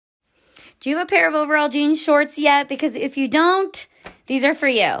Do you have a pair of overall jean shorts yet? Because if you don't, these are for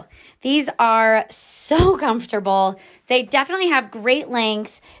you. These are so comfortable. They definitely have great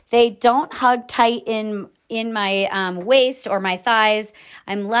length. They don't hug tight in my waist or my thighs.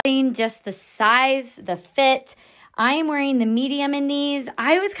 I'm loving just the size, the fit. I am wearing the medium in these.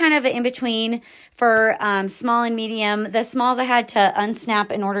 I was kind of in between for small and medium. The smalls I had to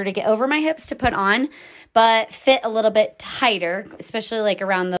unsnap in order to get over my hips to put on, but fit a little bit tighter, especially like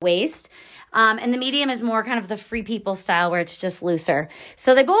around the waist. And the medium is more kind of the free people style where it's just looser.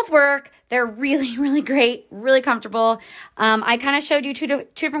 So they both work. They're really, really great, really comfortable. I kind of showed you two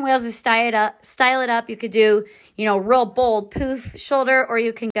different ways to style it up. You could do, real bold poof shoulder, or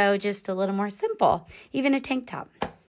you can go just a little more simple, even a tank top.